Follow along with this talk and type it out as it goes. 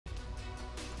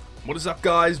What is up,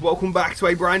 guys? Welcome back to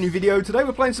a brand new video. Today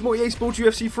we're playing some more EA Sports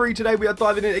UFC 3. Today we are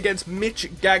diving in against Mitch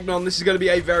Gagnon. This is going to be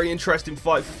a very interesting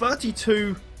fight.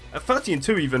 30-2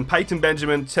 even. Peyton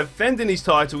Benjamin defending his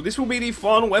title. This will be the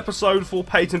final episode for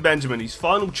Peyton Benjamin. His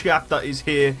final chapter is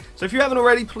here. So if you haven't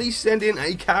already, please send in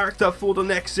a character for the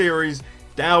next series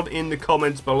down in the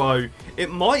comments below.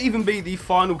 It might even be the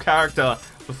final character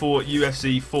before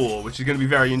UFC 4, which is going to be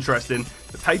very interesting.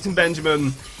 But Peyton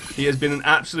Benjamin, he has been an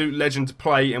absolute legend to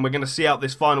play, and we're going to see out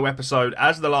this final episode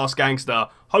as the last gangster,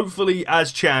 hopefully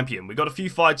as champion. We've got a few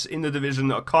fights in the division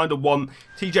that I kind of want,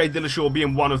 TJ Dillashaw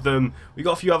being one of them. We've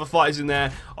got a few other fighters in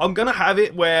there. I'm going to have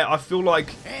it where I feel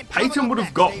like Peyton would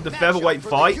have got the featherweight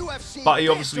fight, but he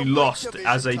obviously lost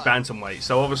as a bantamweight.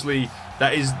 So obviously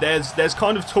there's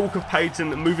kind of talk of Peyton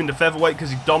moving to featherweight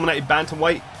because he dominated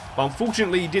bantamweight, but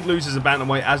unfortunately he did lose as a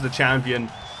bantamweight as the champion.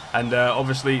 And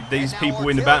obviously these people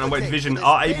in the bantamweight division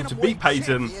are able to beat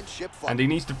Peyton, and he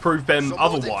needs to prove them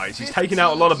otherwise. He's taken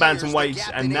out a lot of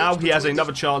bantamweights, and now he has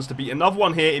another chance to beat another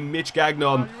one here in Mitch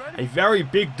Gagnon, a very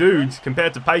big dude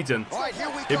compared to Peyton.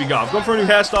 Here we go. I've gone for a new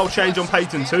hairstyle change on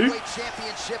Peyton too.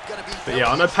 But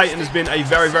yeah, I know Peyton has been a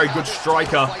very, very good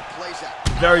striker.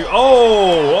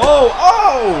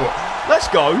 Let's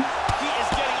go.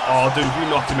 Oh, dude, we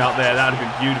knocked him out there. That would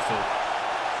have been beautiful.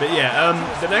 But yeah,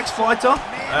 the next fighter,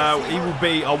 he will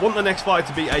be, I want the next fighter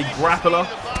to be a grappler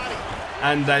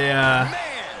and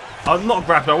not a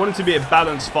grappler, I want him to be a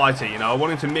balanced fighter, you know. I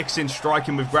want him to mix in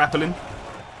striking with grappling,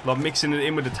 like mixing it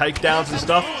in with the takedowns and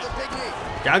stuff.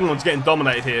 Gagnon's getting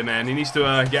dominated here, man. He needs to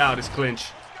get out of this clinch.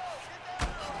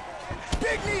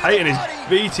 Peyton is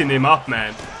beating him up,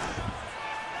 man.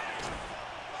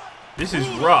 This is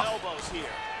rough.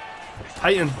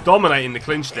 Peyton's dominating the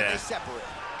clinch there.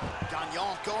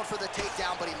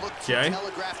 Okay.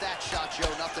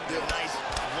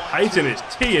 Peyton is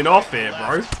teeing off here,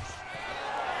 bro.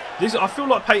 I feel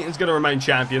like Peyton's going to remain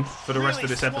champion for the rest of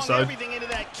this episode. I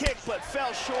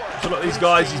feel like these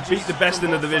guys, he's beat the best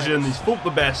in the division, he's fought the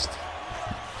best,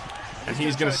 and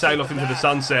he's going to sail off into the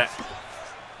sunset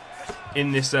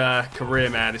in this career,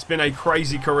 man. It's been a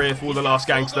crazy career for the last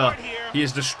gangster. He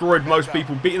has destroyed most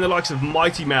people, beating the likes of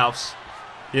Mighty Mouse.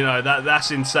 You know,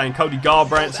 that's insane. Cody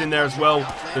Garbrandt's in there as well.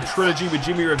 The trilogy with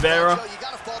Jimmy Rivera.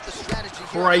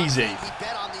 Crazy.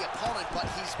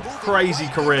 Crazy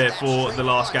career for the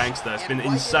last gangster. It's been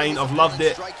insane. I've loved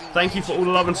it. Thank you for all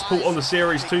the love and support on the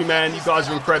series too, man. You guys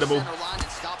are incredible.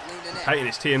 Peyton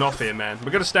is teeing off here, man.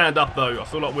 We're going to stand up, though. I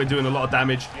feel like we're doing a lot of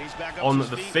damage on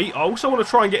the feet. I also want to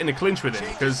try and get in the clinch with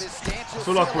him, because I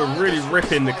feel like we're really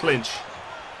ripping the clinch.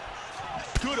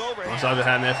 Nice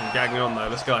overhand there from Gagnon, though.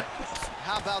 Let's go.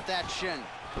 How about that shin?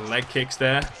 Leg kicks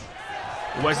there.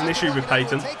 Always an issue with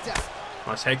Peyton.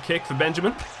 Nice head kick for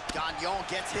Benjamin.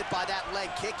 Gets hit by that leg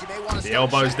kick. You may want to the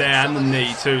elbows there and the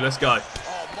knee too. Let's go.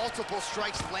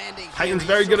 Peyton's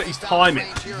very good at his timing.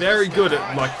 Very good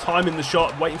at like timing the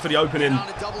shot, waiting for the opening,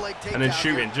 and then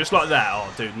shooting just like that. Oh,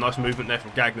 dude, nice movement there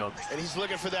from Gagnon. And he's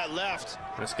looking for that left.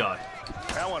 Let's go.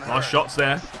 Nice shots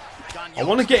there. I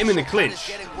want to get him in the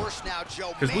clinch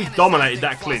because we dominated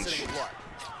that clinch.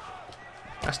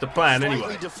 That's the plan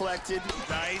anyway.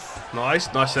 Nice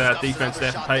defense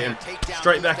there for Peyton.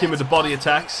 Straight back in with the body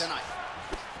attacks.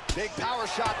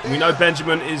 And we know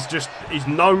Benjamin is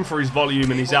known for his volume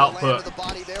and his output.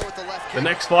 The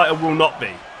next fighter will not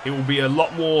be. He will be a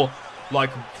lot more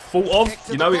like thought of.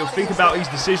 You know, he'll think about his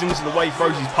decisions and the way he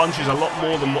throws his punches a lot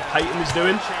more than what Peyton is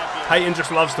doing. Peyton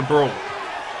just loves to brawl.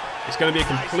 It's going to be a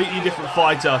completely different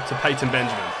fighter to Peyton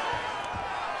Benjamin.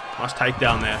 Nice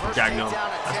takedown there from Gagnon.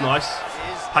 That's nice.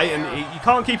 Peyton, you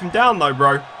can't keep him down though,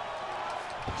 bro.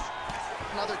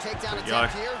 Another takedown There we go.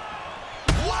 here.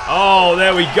 Oh,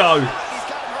 there we go.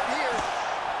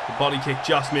 The body kick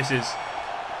just misses.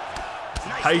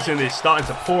 Peyton is starting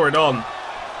to pour it on.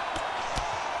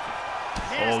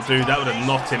 Oh, dude, that would have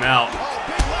knocked him out.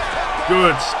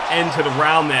 Good end to the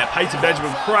round there. Peyton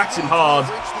Benjamin cracks him hard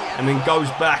and then goes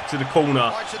back to the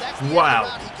corner. Wow.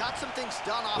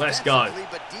 Let's go.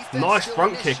 Nice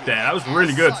front kick there. That was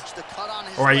really good.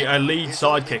 Or a lead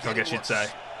side kick, I guess you'd say.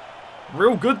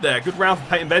 Real good there. Good round for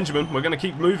Peyton Benjamin. We're going to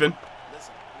keep moving.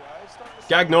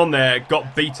 Gagnon there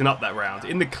got beaten up that round.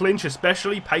 In the clinch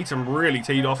especially, Peyton really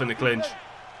teed off in the clinch.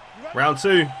 Round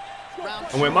two.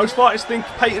 And where most fighters think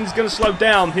Peyton's going to slow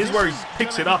down, here's where he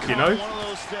picks it up, you know.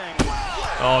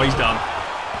 Oh, he's done.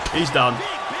 He's done.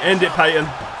 End it, Peyton.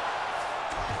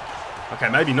 Okay,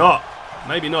 maybe not.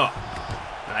 Maybe not.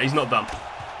 Nah, he's not done.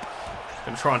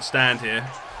 Going to try and stand here.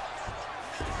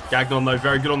 Gagnon, though,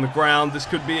 very good on the ground. This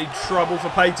could be trouble for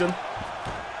Peyton.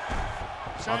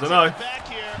 I don't know.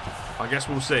 I guess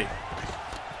we'll see.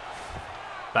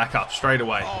 Back up straight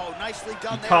away. Oh, nicely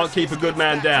done. You can't keep a good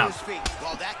man down.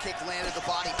 Well, that kick landed the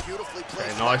body beautifully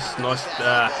placed. Okay, nice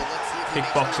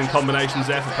kickboxing combinations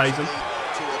there for Peyton.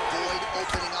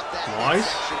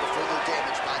 Nice.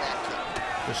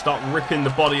 We'll start ripping the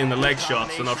body and the leg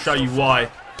shots, and I'll show you why.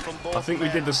 I think we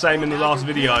did the same in the last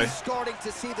video. There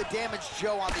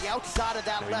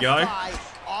we go.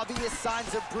 Obvious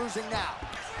signs of bruising now.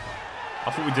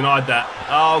 I thought we denied that.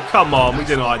 Oh, come on, we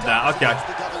denied that. Okay,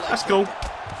 that's cool.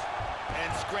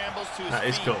 That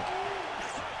is cool.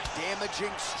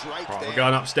 Right, we're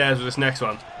going upstairs with this next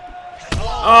one.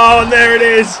 Oh, and there it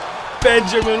is.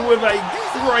 Benjamin with a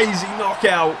crazy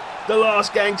knockout. The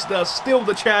Last Gangster, still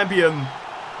the champion.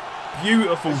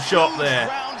 Beautiful shot there.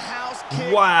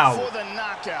 Wow.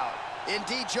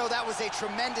 Indeed, Joe, that was a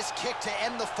tremendous kick to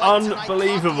end the fight.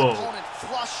 Unbelievable.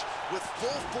 Flush with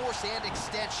full force and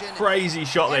extension. Crazy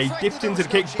shot there. He dipped into the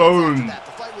kick. Boom.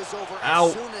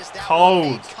 Out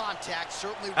cold.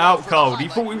 Out cold. He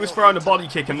thought he was throwing a body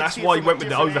kick, and that's why he went with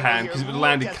the overhand, because it would have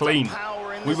landed clean.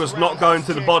 We was not going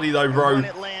to the body though, bro.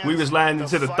 We was landing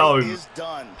to the dome.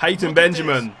 Peyton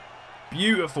Benjamin.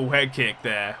 Beautiful head kick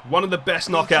there. One of the best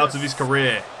knockouts of his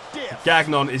career.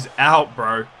 Gagnon is out,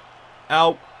 bro.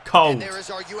 Out cold.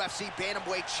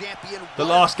 The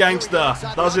Last Gangster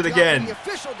does it again.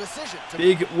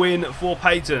 Big win for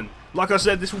Peyton. Like I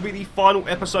said, this will be the final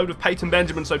episode of Peyton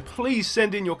Benjamin, so please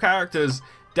send in your characters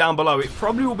down below. It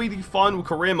probably will be the final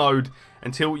career mode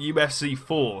until UFC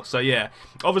 4. So yeah,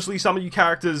 obviously some of you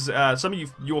characters, some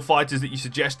of your fighters that you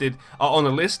suggested are on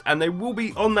the list, and they will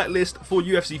be on that list for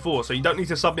UFC 4. So you don't need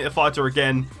to submit a fighter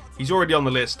again. He's already on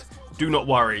the list. Do not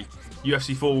worry.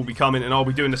 UFC 4 will be coming, and I'll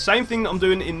be doing the same thing I'm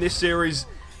doing in this series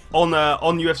on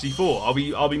UFC 4.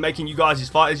 I'll be making you guys'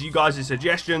 fighters, you guys'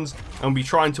 suggestions, and we'll be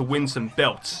trying to win some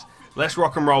belts. Let's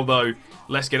rock and roll though.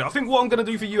 Let's get it. I think what I'm going to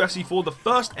do for UFC 4, the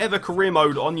first ever career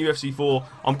mode on UFC 4,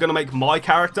 I'm going to make my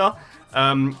character.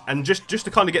 And just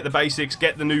to kind of get the basics,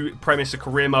 get the new premise of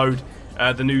career mode,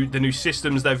 the new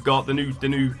systems they've got, the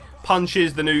new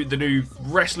punches, the new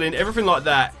wrestling, everything like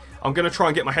that. I'm going to try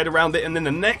and get my head around it, and then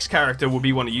the next character will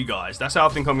be one of you guys. That's how I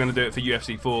think I'm going to do it for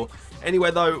UFC 4.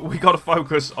 Anyway, though, we got to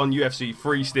focus on UFC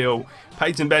 3 still.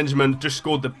 Peyton Benjamin just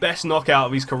scored the best knockout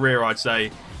of his career, I'd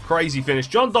say. Crazy finish.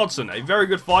 John Dodson, a very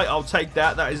good fight. I'll take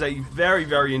that. That is a very,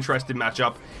 very interesting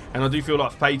matchup, and I do feel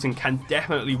like Peyton can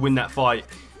definitely win that fight.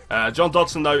 John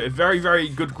Dodson, though, a very, very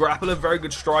good grappler, very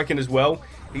good striking as well.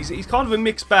 He's kind of a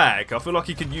mixed bag. I feel like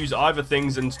he could use either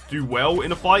things and do well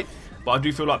in a fight. But I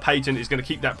do feel like Peyton is going to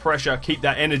keep that pressure, keep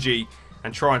that energy,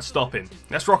 and try and stop him.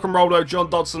 Let's rock and roll, though. John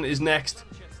Dodson is next.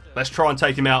 Let's try and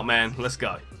take him out, man. Let's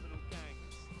go.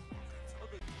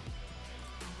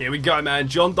 Here we go, man.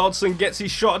 John Dodson gets his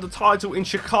shot at the title in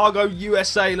Chicago,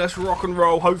 USA. Let's rock and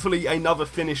roll. Hopefully another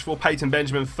finish for Peyton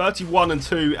Benjamin.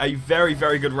 31-2, a very,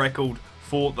 very good record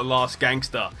for the Last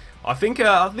Gangster. I think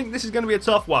this is going to be a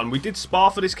tough one. We did spar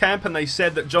for this camp, and they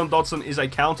said that John Dodson is a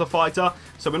counter fighter,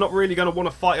 so we're not really going to want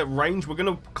to fight at range. We're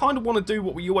going to kind of want to do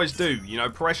what we always do, you know,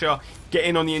 pressure, get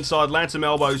in on the inside, land some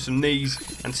elbows, some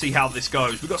knees, and see how this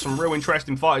goes. We've got some real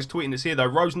interesting fighters tweeting us here, though.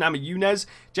 Rose Namajunas,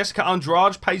 Jessica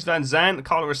Andrade, Paige Van Zandt,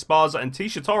 Carla Esparza, and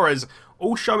Tisha Torres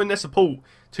all showing their support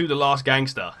to the Last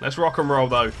Gangster. Let's rock and roll,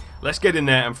 though. Let's get in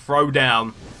there and throw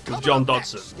down with John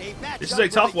Dodson. This is a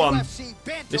tough one.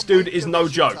 This dude is no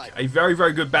joke. A very,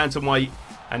 very good bantamweight,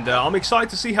 and I'm excited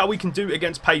to see how we can do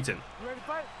against Peyton.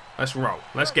 Let's roll.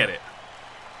 Let's get it.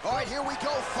 Alright, here we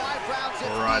go. 5 rounds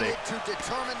Alrighty. to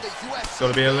determine the UFC. Got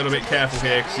to be a little bit careful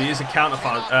here because he is a counter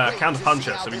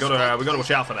puncher, so we got to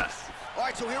watch out for that.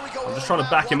 Alright, so here we go. I'm just trying to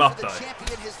back him up, though.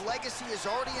 His legacy is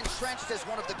already entrenched as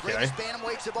one of the greatest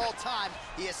bantamweights of all time.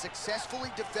 He has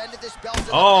successfully defended this belt.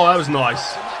 Oh, that was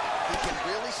nice. He can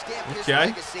really stamp his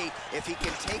legacy if he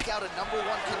can take out a #1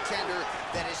 contender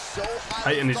that is so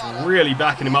high. Peyton is really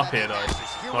backing him up here, though.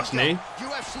 Nice knee.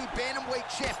 UFC Bantamweight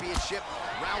Championship.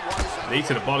 Round 1 is knee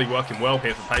to the body working well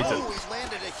here for Peyton. Oh, he's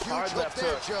landed a huge hook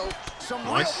there, Joe. Some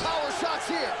nice. real power shots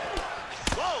here.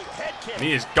 Whoa, head kick.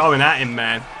 He is going at him,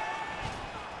 man.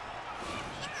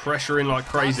 Pressuring like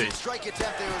crazy.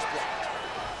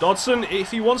 Dodson, if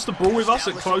he wants to brawl with us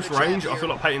at close range, I feel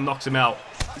like Peyton knocks him out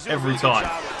every time.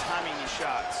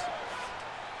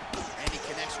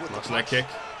 Nice leg kick.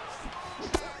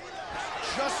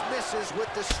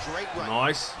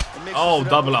 Nice. Oh,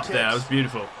 double up there. That was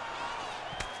beautiful.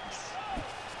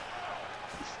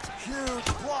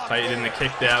 Peyton in the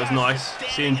kick there. That was nice.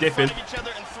 See him dipping.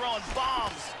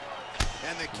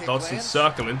 Dodson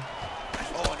circling.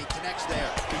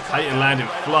 Peyton landing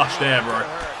flush there, bro.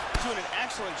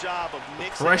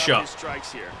 Pressure.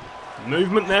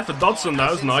 Movement there for Dodson, that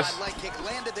was nice.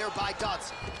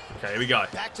 Okay, here we go.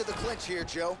 Back to the clinch here,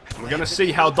 Joe. We're going to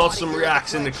see how Dodson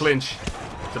reacts in the clinch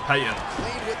to Payton.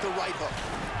 Clean with the right hook.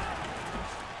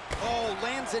 Oh,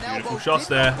 lands an elbow. Beautiful shots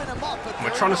there. And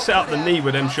we're trying to set up the knee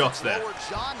with them shots there.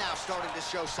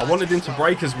 I wanted him to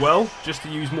break as well, just to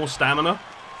use more stamina.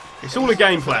 It's all a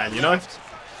game plan, you know?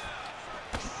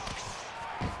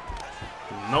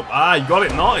 Nope. Ah, you got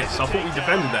it. Nice. I thought we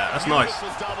defended that. That's nice.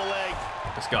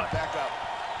 Let's go.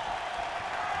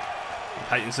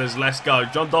 Payton says, let's go.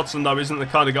 John Dodson, though, isn't the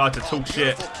kind of guy to talk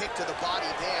shit.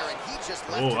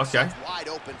 Oh, okay. Wide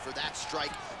open for that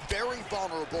strike. Very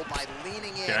vulnerable by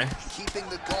leaning in, keeping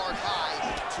the guard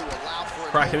high to allow for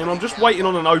cracking him. I'm just waiting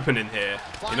on an opening here,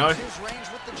 you know?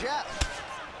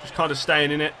 Just kind of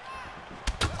staying in it.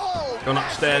 Gone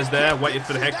upstairs there, waiting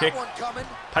for the head kick.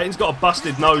 Payton's got a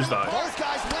busted nose, though. Both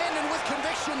guys landing with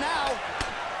conviction now.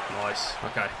 Nice,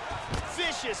 okay.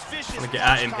 Trying to get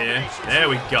at him here. There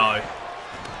we go.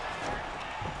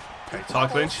 Okay, tie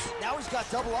clinch. Now he's got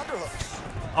double underhooks.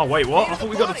 Oh, wait, what? I thought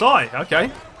we got the tie.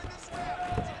 Okay.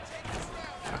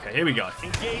 Okay, here we go.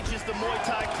 Engages the Muay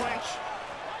Thai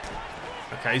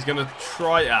clinch. Okay, he's going to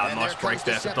try it out. Nice break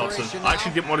there for Dodson. I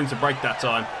actually didn't want him to break that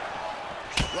time.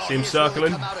 See him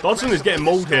circling. Dodson is getting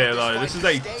mauled here, though. This is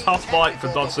a tough fight for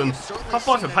Dodson. Tough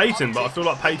fight for Payton, but I feel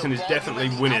like Payton is definitely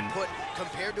winning.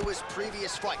 Compared to his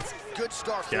previous fights. Good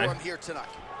start for him here tonight.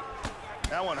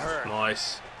 That one hurt.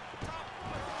 Nice.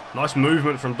 Nice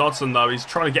movement from Dodson, though. He's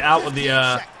trying to get out of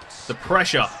the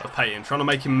pressure of Payton, trying to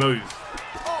make him move.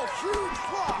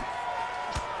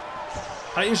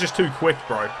 Payton's just too quick,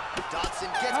 bro.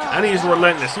 And he is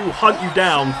relentless. He will hunt you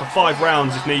down for 5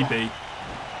 rounds if need be.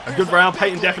 A good round.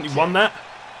 Payton definitely won that.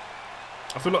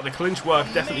 I feel like the clinch work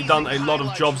definitely done a lot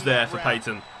of jobs there for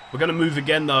Payton. We're going to move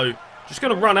again, though. Just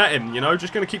going to run at him, you know.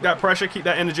 Just going to keep that pressure, keep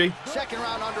that energy.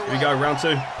 Here we go, round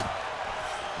 2.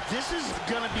 This is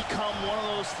going to become one of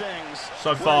those things.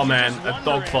 So far, man, a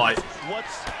dogfight.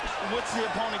 What's the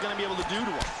opponent going to be able to do to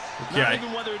him? Okay. Not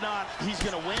even whether or not he's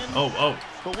going to win. Oh.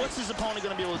 But what's his opponent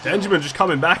going to be able to do? Benjamin just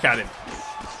coming back at him.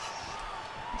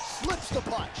 Slips the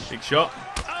punch. Big shot.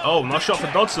 Oh, nice shot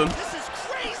for Dodson. This is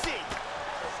crazy.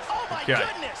 Oh my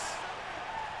goodness.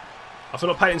 I feel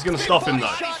like Payton's going to stop him, though.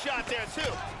 Shot there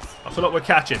too. I feel like we're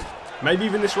catching. Maybe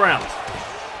even this round.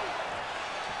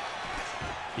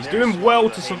 He's doing well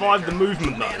to survive the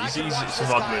movement, though. He's easy to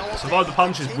survive the movement. Survive the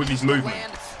punches with his movement.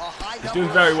 He's doing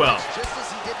very well.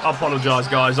 I apologise,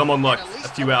 guys. I'm on like a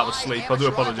few hours sleep. I do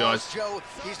apologise.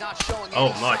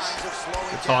 Oh,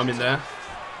 nice. Good timing there.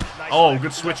 Oh,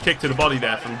 good switch kick to the body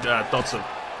there from Dodson.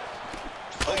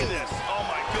 Look at this. Oh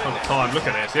my goodness. Time. Look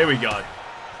at this. Here we go.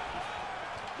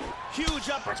 Huge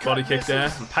uppercut. Nice body kick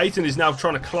there. And Payton is now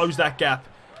trying to close that gap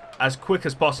as quick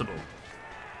as possible.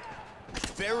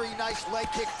 Very nice leg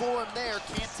kick for him there.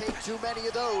 Can't take too many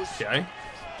of those. Okay.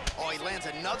 Oh, he lands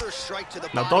another strike to the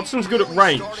Now body. Dodson's good at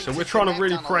range, so we're trying to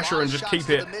really pressure and just keep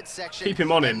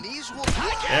him on him.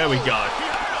 There we go.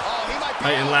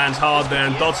 Payton lands hard there,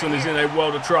 and Dodson is in a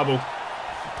world of trouble.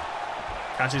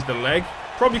 Catches the leg.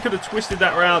 Probably could have twisted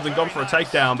that round and gone for a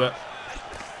takedown, but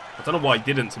I don't know why he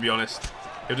didn't, to be honest.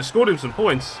 It would have scored him some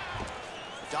points.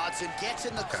 Dodson gets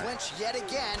in the clinch yet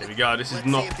again. There we go. This is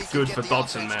not good for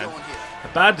Dodson, man.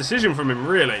 A bad decision from him,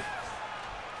 really.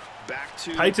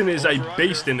 Payton is a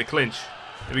beast in the clinch.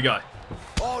 Here we go.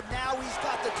 Oh, now he's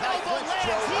got the tight clinch,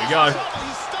 Joe. Here we go.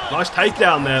 Nice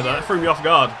takedown there, though. That threw me off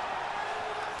guard.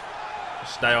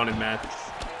 Just stay on him, man.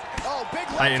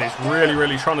 Payton is really,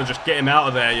 really trying to just get him out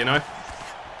of there, you know.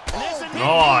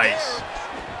 Nice.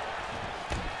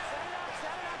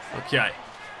 Okay.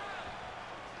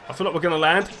 I feel like we're going to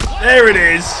land. There it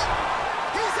is.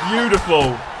 Beautiful.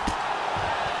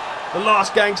 The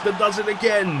last gangster does it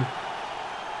again.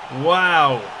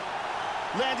 Wow.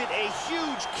 Landed a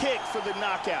huge kick for the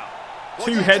knockout.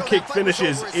 2 head kick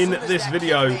finishes in this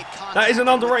video. That is an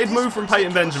underrated move from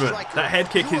Payton Benjamin. That head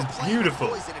kick is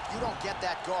beautiful.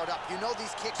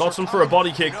 Dodson for a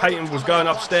body kick. Payton was going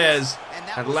upstairs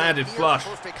and landed flush.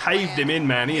 Caved him in,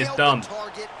 man. He is done.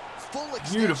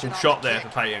 Beautiful shot there for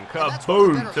Payton.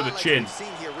 Kaboom to the chin.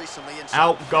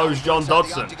 Out goes John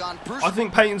Dodson. I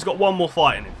think Payton's got one more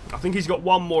fight in him. I think he's got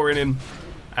one more in him.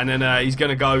 And then he's going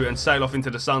to go and sail off into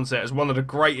the sunset as one of the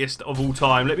greatest of all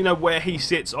time. Let me know where he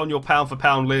sits on your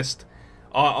pound-for-pound list.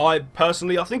 I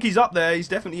personally, I think he's up there. He's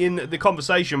definitely in the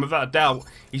conversation, without a doubt.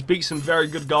 He's beat some very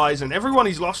good guys, and everyone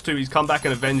he's lost to, he's come back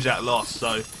and avenged that loss.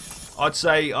 So, I'd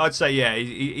say, yeah,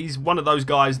 he's one of those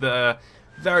guys that are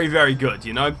very, very good,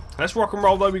 you know. Let's rock and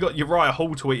roll, though. We got Uriah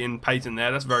Hall tweeting Payton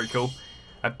there. That's very cool.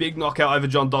 A big knockout over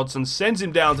John Dodson. Sends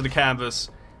him down to the canvas,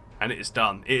 and it is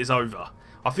done. It is over.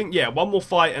 I think, yeah, one more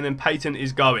fight and then Payton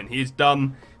is going. He is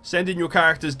done. Send in your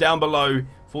characters down below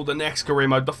for the next career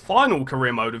mode, the final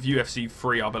career mode of UFC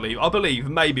 3, I believe.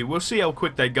 Maybe. We'll see how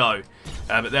quick they go.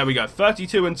 But there we go.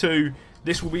 32-2.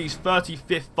 This will be his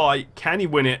 35th fight. Can he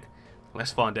win it?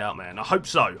 Let's find out, man. I hope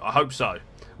so. I hope so.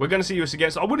 We're going to see us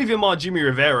against... I wouldn't even mind Jimmy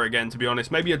Rivera again, to be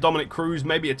honest. Maybe a Dominic Cruz,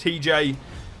 maybe a TJ.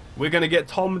 We're going to get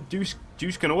Tom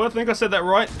Duskanoa. I think I said that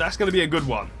right. That's going to be a good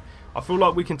one. I feel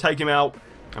like we can take him out,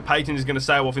 and Payton is going to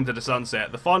sail off into the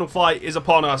sunset. The final fight is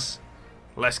upon us.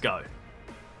 Let's go.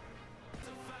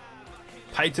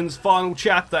 Payton's final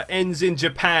chapter ends in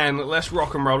Japan. Let's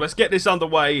rock and roll. Let's get this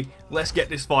underway. Let's get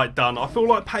this fight done. I feel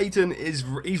like Payton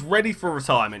he's ready for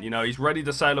retirement. You know, he's ready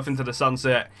to sail off into the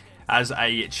sunset as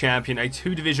a champion, a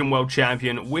 2-division world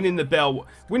champion, winning the belt,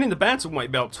 winning the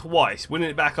bantamweight belt twice, winning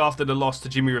it back after the loss to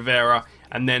Jimmy Rivera,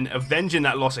 and then avenging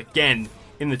that loss again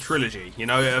in the trilogy. You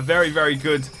know, a very, very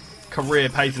good career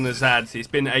Payton has had. It's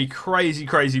been a crazy,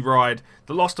 crazy ride.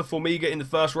 The loss to Formiga in the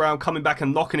first round, coming back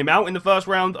and knocking him out in the first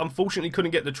round. Unfortunately,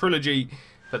 couldn't get the trilogy,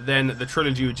 but then the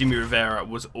trilogy with Jimmy Rivera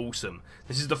was awesome.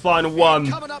 This is the final one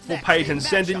for Payton.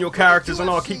 Send in your characters, and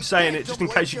I'll keep saying it just in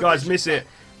case you guys miss it.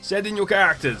 Send in your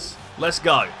characters. Let's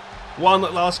go. One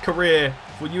last career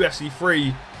for UFC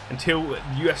 3 until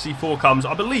UFC 4 comes.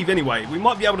 I believe, anyway. We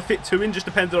might be able to fit 2 in, just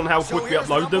depending on how quick we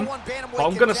upload them. But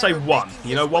I'm going to say 1.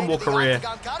 You know, 1 more career.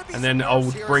 And then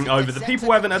I'll bring over... The people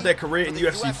who haven't had their career in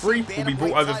UFC 3 will be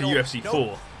brought over for UFC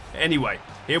 4. Anyway,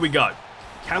 here we go.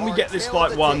 Can we get this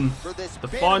fight won? The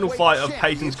final fight of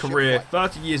Payton's career,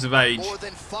 30 years of age.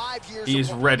 He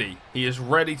is ready. He is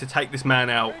ready to take this man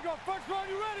out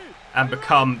and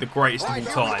become the greatest of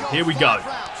all time. Here we go.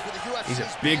 He's a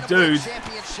big dude.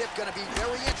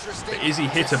 But is he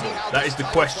hittable? That is the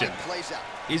question.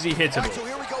 Is he hittable?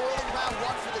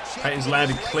 Payton's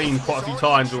landed clean quite a few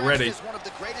times already.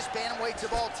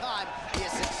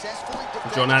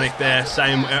 John Anik there,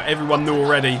 saying everyone knew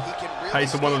already.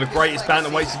 Payton, one of the greatest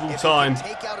bantamweights of all time.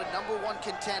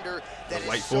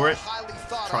 Wait for it.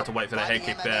 Tried to wait for the head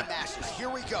kick there.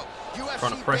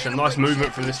 Trying to pressure. Nice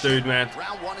movement from this dude, man.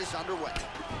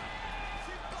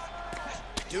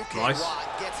 Nice.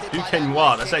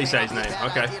 Duquesnoy, that's how you say his name.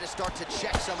 Okay.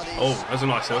 Oh, that's a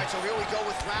nice hook.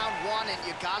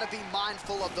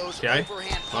 Okay.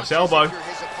 Nice elbow.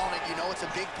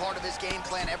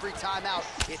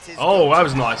 Oh, that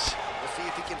was nice.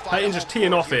 Payton just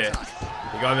teeing off here.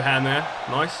 Big overhand there.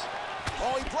 Nice.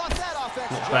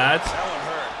 Not bad.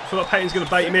 I feel like Payton's going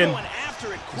to bait him in.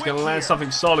 He's going to land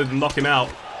something solid and knock him out.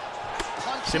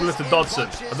 Similar to Dodson.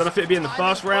 I don't know if it'd be in the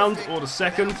first round or the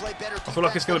second. I feel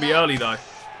like it's going to be early though.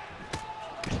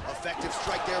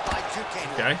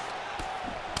 Okay.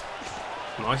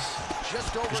 Nice.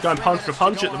 Just going punch for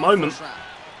punch at the moment.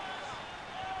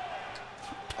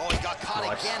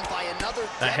 Nice.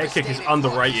 That head kick is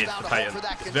underrated for Payton.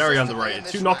 Very underrated.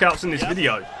 2 knockouts in this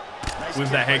video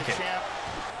with that head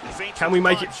kick. Can we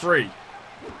make it 3?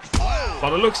 By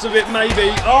the looks of it,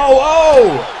 maybe.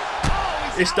 Oh!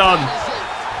 It's done.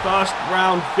 First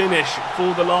round finish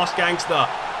for the last gangster.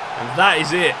 And that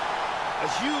is it.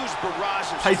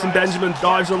 Payton Benjamin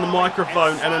dives on the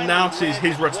microphone and announces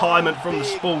his retirement from the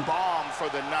sport.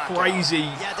 Crazy,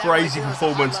 crazy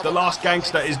performance. The last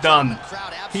gangster is done.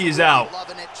 He is out.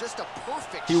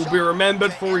 He will be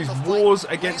remembered for his wars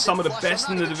against some of the best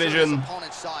in the division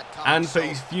and for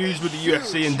his feuds with the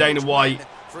UFC and Dana White.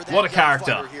 What a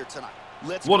character.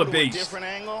 What a beast.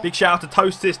 Big shout out to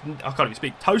Toasted, I can't even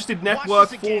speak, Toasted Network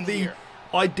for the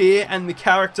idea and the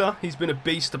character. He's been a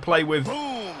beast to play with.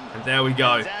 And there we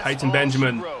go. Payton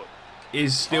Benjamin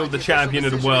is still the champion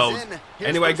of the world.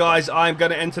 Anyway, guys, I'm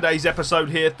going to end today's episode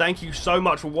here. Thank you so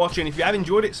much for watching. If you have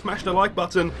enjoyed it, smash the like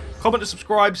button, comment and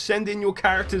subscribe, send in your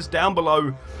characters down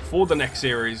below for the next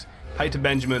series. Payton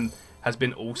Benjamin has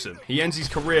been awesome. He ends his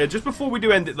career. Just before we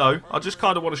do end it, though, I just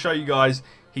kind of want to show you guys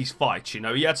his fights. You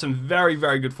know, he had some very,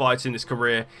 very good fights in his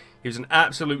career. He was an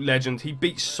absolute legend. He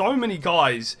beat so many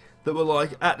guys that were,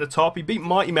 like, at the top. He beat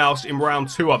Mighty Mouse in round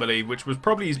 2, I believe, which was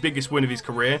probably his biggest win of his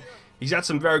career. He's had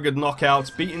some very good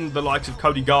knockouts, beating the likes of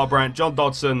Cody Garbrandt, John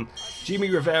Dodson,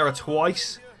 Jimmy Rivera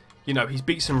twice. You know, he's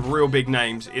beat some real big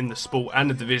names in the sport and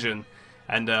the division.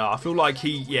 And I feel like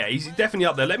he's definitely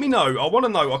up there. Let me know. I want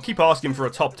to know. I'll keep asking for a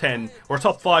top 10 or a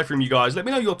top 5 from you guys. Let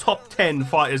me know your top 10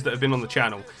 fighters that have been on the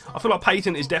channel. I feel like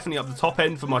Payton is definitely up the top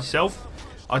end for myself.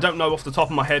 I don't know off the top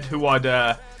of my head who I'd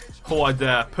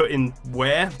put in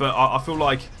where, but I feel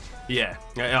like, yeah,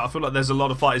 I feel like there's a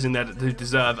lot of fighters in there that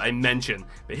deserve a mention.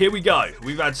 But here we go.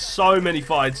 We've had so many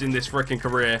fights in this freaking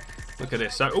career. Look at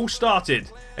this. So it all started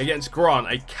against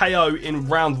Grant, a KO in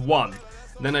round 1.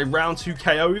 Then a round 2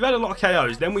 KO. We've had a lot of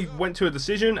KOs. Then we went to a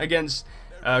decision against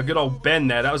good old Ben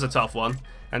there. That was a tough one.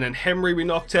 And then Henry we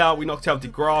knocked out. We knocked out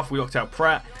DeGraff. We knocked out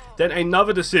Pratt. Then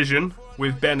another decision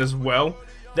with Ben as well.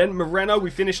 Then Moreno, we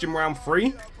finished in round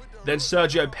 3. Then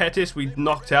Sergio Pettis, we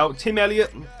knocked out. Tim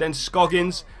Elliott, then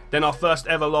Scoggins. Then our first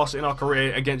ever loss in our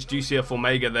career against GCF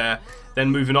Formiga there.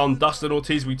 Then moving on, Dustin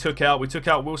Ortiz we took out. We took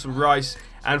out Wilson Rice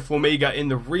and Formiga in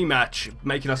the rematch,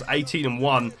 making us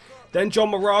 18-1. Then John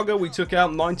Moraga we took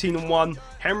out, 19-1.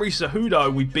 Henry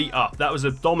Cejudo we beat up. That was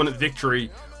a dominant victory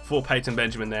for Peyton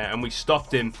Benjamin there, and we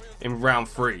stopped him in round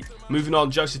 3. Moving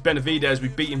on, Joseph Benavidez, we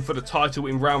beat him for the title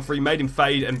in round 3, made him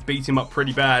fade and beat him up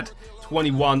pretty bad,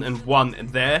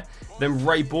 21-1 there. Then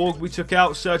Ray Borg we took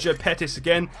out, Sergio Pettis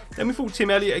again, then we fought Tim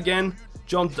Elliott again,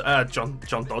 John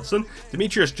Dodson,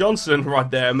 Demetrius Johnson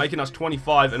right there, making us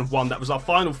 25-1. That was our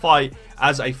final fight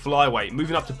as a flyweight.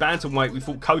 Moving up to bantamweight, we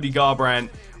fought Cody Garbrandt,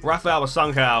 Rafael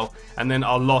Assunção, and then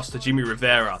our loss to Jimmy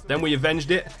Rivera. Then we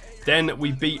avenged it. Then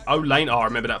we beat O'Lane. Oh, I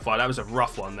remember that fight. That was a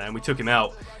rough one there, and we took him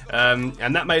out.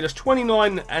 And that made us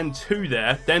 29-2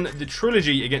 there. Then the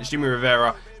trilogy against Jimmy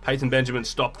Rivera, Peyton Benjamin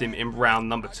stopped him in round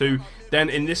number 2. Then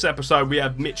in this episode, we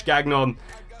have Mitch Gagnon,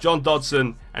 John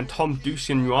Dodson, and Tom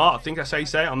Duchesnois. I think that's how you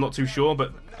say it. I'm not too sure.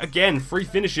 But again, 3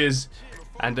 finishes.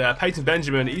 And Peyton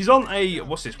Benjamin, he's on a,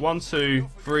 what's this? 1, 2,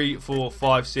 3, 4,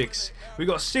 5, 6. We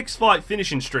got a 6-fight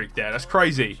finishing streak there. That's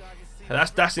crazy.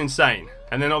 That's insane.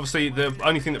 And then obviously the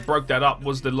only thing that broke that up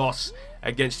was the loss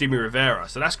against Jimmy Rivera.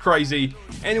 So that's crazy.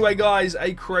 Anyway, guys,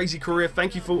 a crazy career.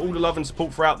 Thank you for all the love and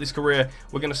support throughout this career.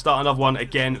 We're going to start another one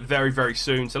again very, very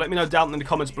soon. So let me know down in the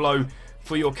comments below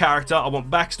for your character. I want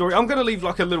backstory. I'm going to leave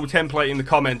like a little template in the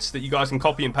comments that you guys can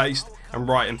copy and paste and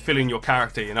write and fill in your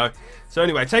character, you know. So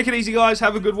anyway, take it easy, guys.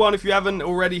 Have a good one. If you haven't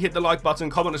already, hit the like button,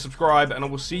 comment and subscribe, and I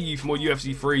will see you for more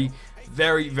UFC 3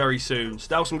 very, very soon.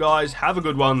 Stay awesome, guys. Have a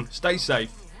good one. Stay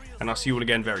safe. And I'll see you all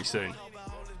again very soon.